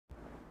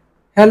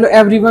Hello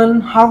everyone,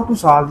 how to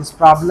solve this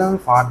problem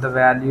for the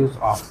values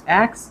of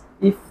x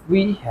if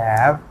we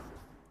have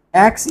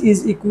x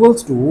is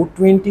equals to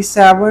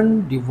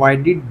 27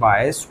 divided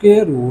by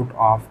square root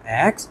of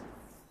x,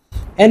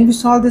 and we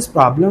solve this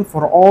problem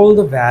for all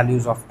the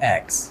values of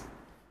x.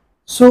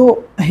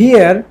 So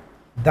here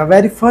the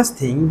very first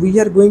thing we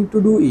are going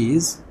to do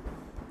is,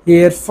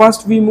 here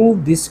first we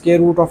move this square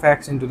root of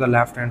x into the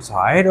left hand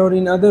side, or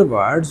in other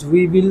words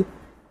we will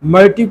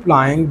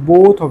multiplying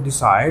both of the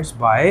sides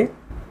by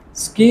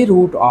square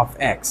root of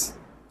x.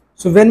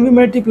 So when we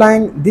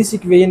multiplying this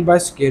equation by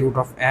square root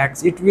of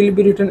x, it will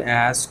be written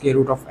as square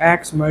root of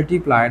x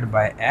multiplied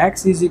by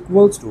x is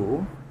equals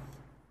to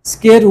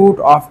square root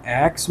of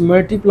x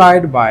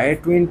multiplied by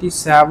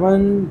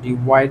 27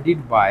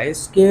 divided by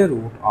square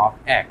root of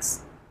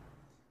x.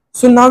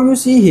 So now you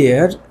see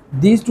here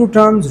these two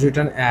terms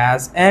written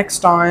as x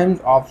times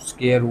of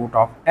square root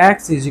of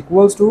x is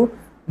equals to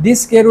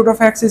this square root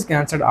of x is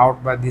cancelled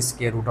out by this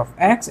square root of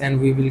x, and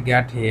we will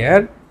get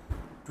here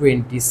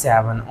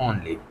 27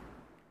 only.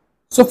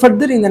 So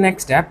further in the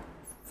next step,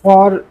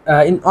 for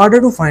in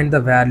order to find the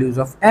values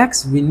of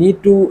x, we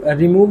need to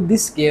remove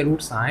this square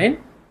root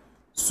sign.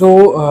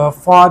 So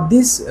for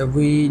this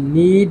we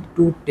need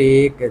to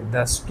take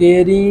the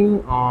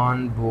squaring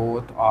on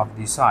both of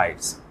the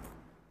sides.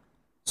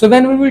 So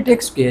when we will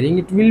take squaring,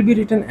 it will be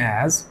written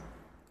as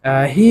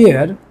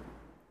here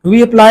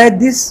we apply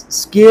this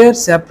square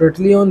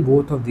separately on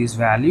both of these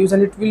values,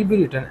 and it will be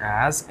written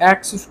as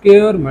x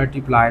square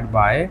multiplied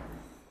by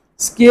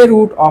square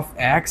root of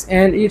x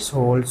and its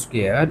whole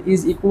square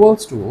is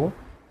equals to,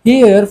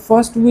 here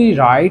first we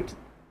write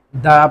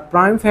the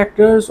prime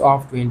factors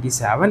of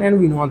 27, and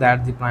we know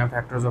that the prime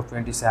factors of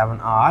 27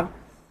 are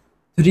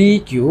 3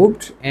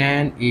 cubed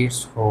and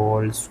its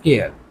whole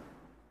square.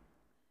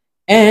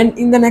 And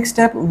in the next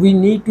step we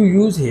need to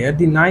use here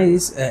the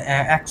nice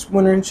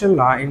exponential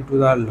law into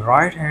the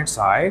right hand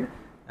side.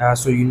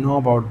 So you know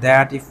about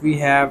that, if we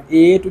have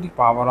a to the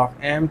power of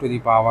m to the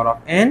power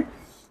of n,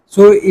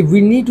 so if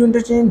we need to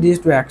interchange these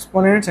two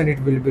exponents, and it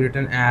will be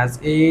written as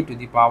a to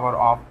the power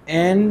of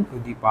n to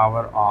the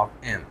power of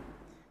m.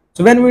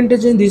 So when we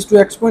interchange these two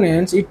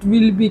exponents, it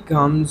will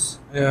becomes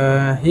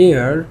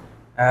here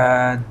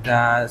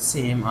the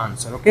same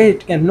answer. Okay,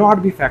 it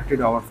cannot be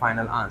factored our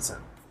final answer.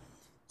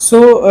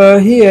 So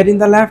here in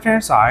the left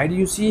hand side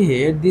you see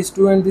here this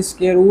 2 and this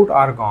square root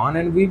are gone,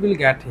 and we will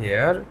get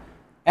here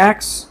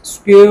x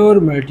square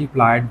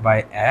multiplied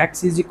by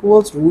x is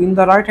equals to, in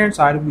the right hand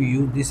side we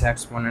use this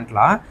exponent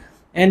law,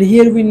 and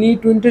here we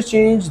need to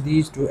interchange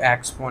these two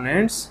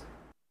exponents,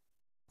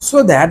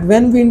 so that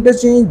when we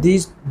interchange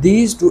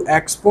these two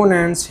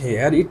exponents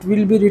here, it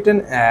will be written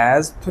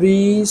as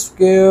 3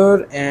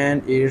 square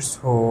and its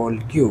whole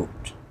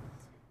cubed.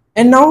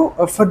 And now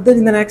further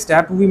in the next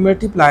step we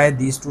multiply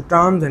these two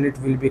terms, and it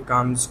will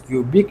becomes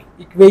cubic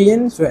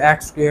equation. So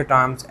x square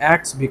times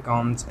x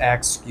becomes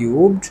x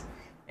cubed,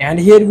 and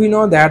here we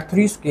know that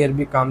 3 square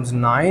becomes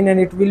 9, and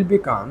it will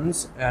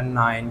becomes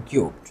 9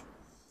 cubed.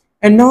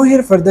 And now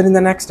here further in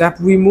the next step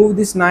we move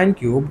this 9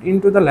 cubed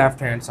into the left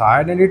hand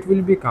side, and it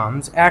will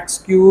becomes x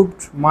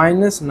cubed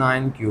minus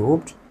 9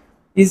 cubed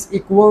is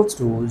equals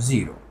to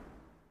 0.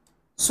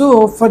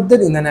 So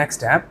further in the next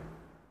step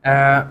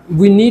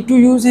we need to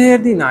use here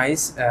the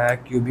nice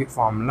cubic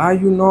formula.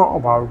 You know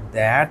about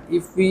that,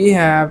 if we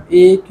have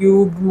a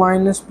cubed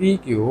minus b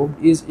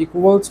cubed is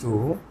equals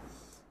to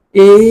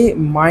a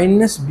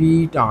minus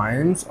b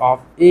times of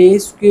a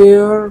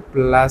square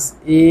plus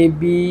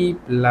ab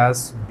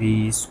plus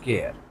b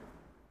square.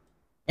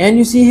 And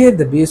you see here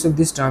the base of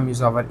this term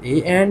is our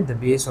a and the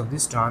base of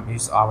this term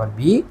is our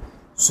b.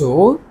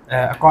 So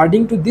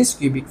according to this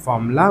cubic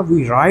formula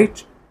we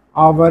write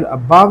our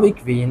above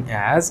equation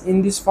as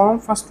in this form.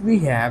 First we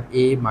have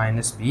a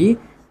minus b,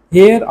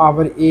 here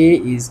our a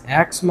is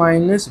x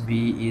minus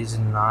b is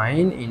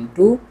 9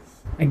 into,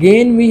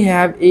 again we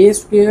have a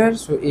square,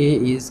 so a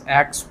is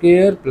x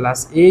square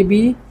plus ab,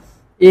 a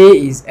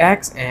is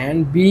x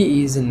and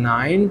b is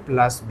 9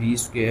 plus b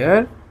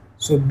square,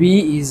 so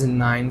b is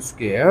 9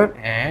 square,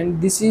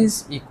 and this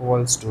is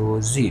equals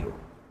to 0.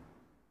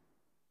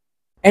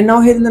 And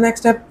now here in the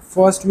next step,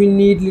 first we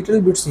need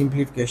little bit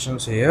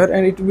simplifications here,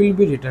 and it will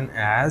be written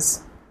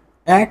as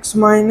x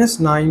minus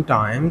 9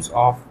 times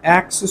of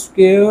x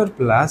square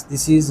plus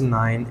this is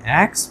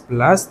 9x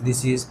plus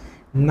this is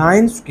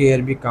 9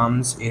 square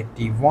becomes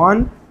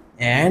 81,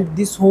 and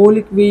this whole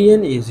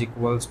equation is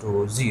equals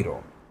to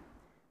 0.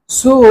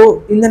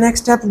 So in the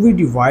next step we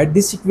divide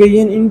this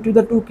equation into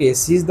the two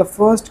cases. The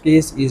first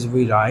case is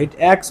we write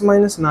x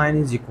minus 9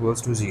 is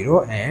equals to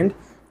 0, and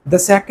the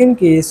second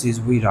case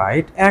is we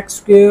write x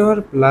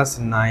square plus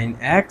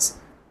 9x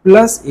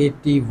plus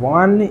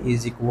 81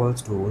 is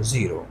equals to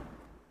 0.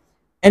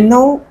 And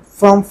now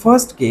from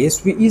first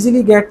case we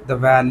easily get the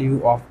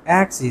value of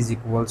x is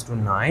equals to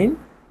 9.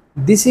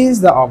 This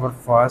is our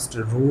first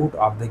root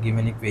of the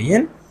given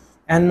equation.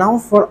 And now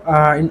for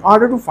in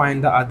order to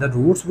find the other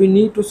roots we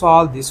need to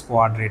solve this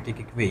quadratic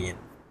equation.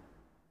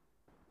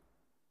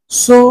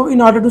 So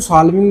in order to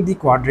solving the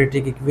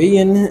quadratic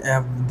equation,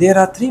 there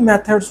are three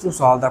methods to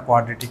solve the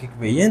quadratic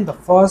equation. The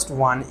first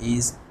one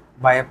is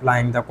by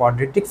applying the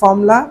quadratic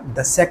formula.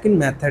 The second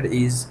method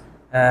is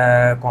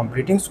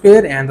completing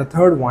square, and the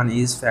third one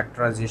is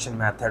factorization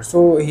method.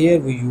 So here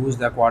we use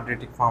the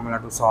quadratic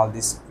formula to solve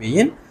this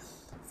equation.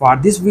 For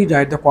this we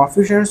write the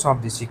coefficients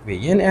of this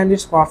equation, and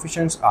its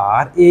coefficients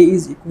are a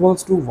is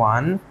equals to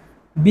 1,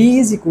 b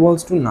is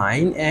equals to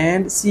 9,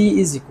 and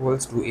c is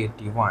equals to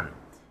 81.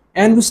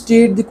 And we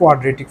state the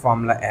quadratic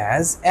formula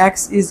as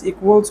x is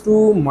equals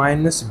to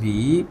minus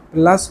b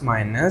plus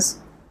minus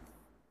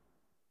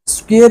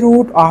square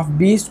root of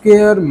b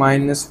square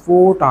minus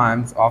 4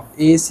 times of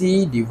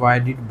ac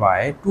divided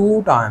by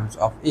 2 times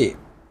of a.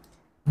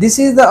 This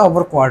is the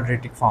our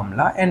quadratic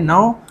formula, and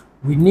now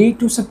we need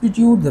to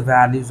substitute the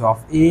values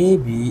of a,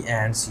 b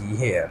and c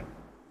here.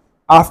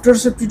 After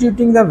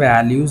substituting the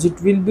values,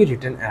 it will be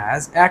written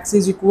as x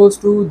is equals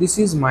to, this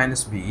is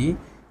minus b,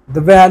 the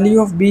value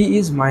of b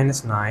is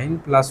minus 9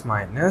 plus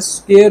minus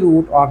square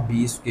root of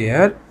b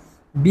square,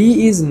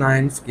 b is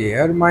 9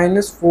 square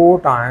minus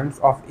 4 times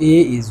of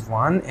a is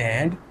 1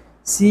 and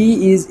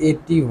c is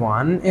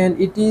 81, and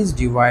it is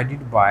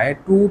divided by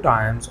 2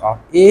 times of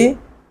a.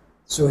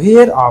 So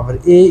here our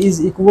a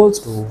is equals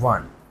to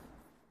 1.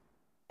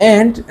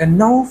 And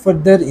now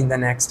further in the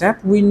next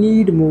step we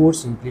need more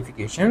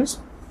simplifications,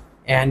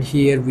 and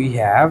here we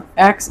have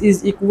x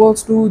is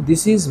equals to,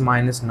 this is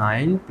minus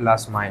 9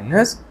 plus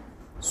minus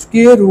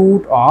square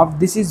root of,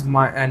 this is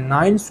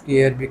 9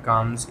 square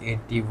becomes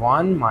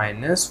 81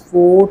 minus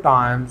 4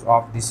 times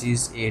of, this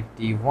is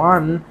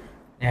 81,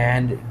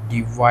 and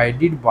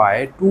divided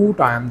by 2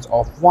 times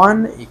of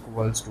 1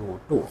 equals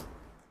to 2.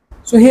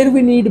 So here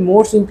we need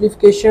more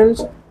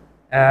simplifications,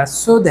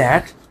 so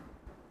that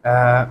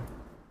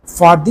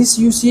for this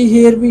you see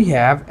here we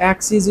have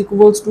x is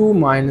equals to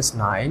minus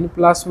 9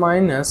 plus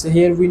minus,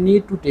 here we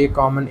need to take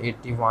common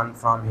 81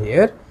 from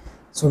here.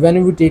 So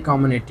when we take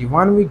common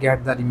 81, we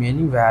get the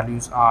remaining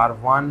values are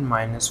 1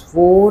 minus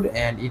 4,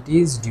 and it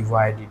is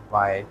divided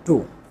by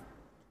 2.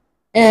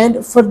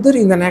 And further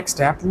in the next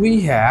step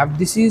we have,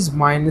 this is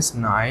minus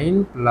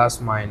 9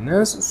 plus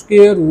minus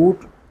square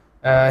root.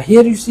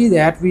 Here you see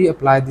that we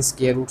apply the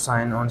square root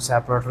sign on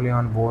separately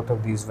on both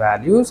of these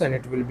values, and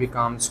it will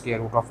become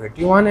square root of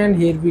 81, and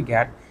here we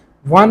get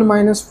 1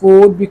 minus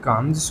 4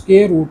 becomes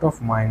square root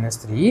of minus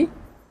 3,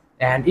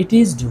 and it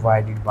is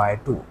divided by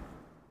 2.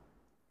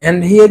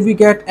 And here we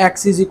get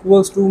x is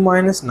equals to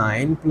minus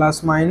 9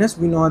 plus minus,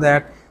 we know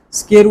that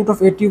square root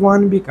of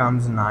 81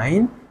 becomes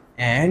 9,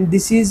 and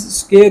this is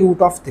square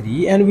root of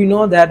 3, and we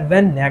know that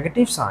when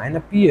negative sign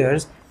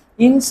appears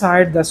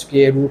inside the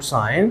square root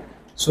sign,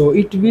 so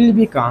it will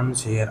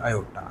becomes here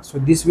iota. So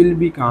this will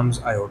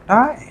becomes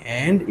iota,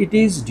 and it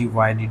is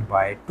divided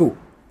by 2.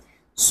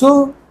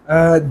 So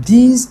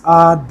these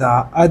are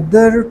the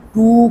other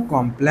two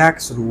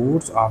complex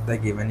roots of the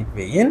given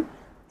equation.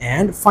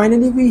 And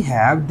finally we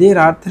have, there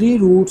are three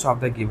roots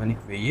of the given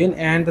equation,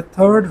 and the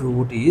third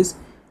root is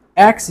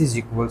x is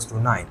equals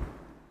to 9.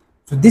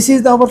 So this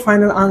is our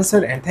final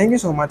answer, and thank you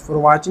so much for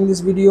watching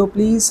this video.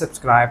 Please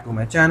subscribe to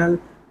my channel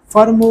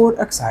for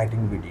more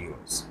exciting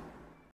videos.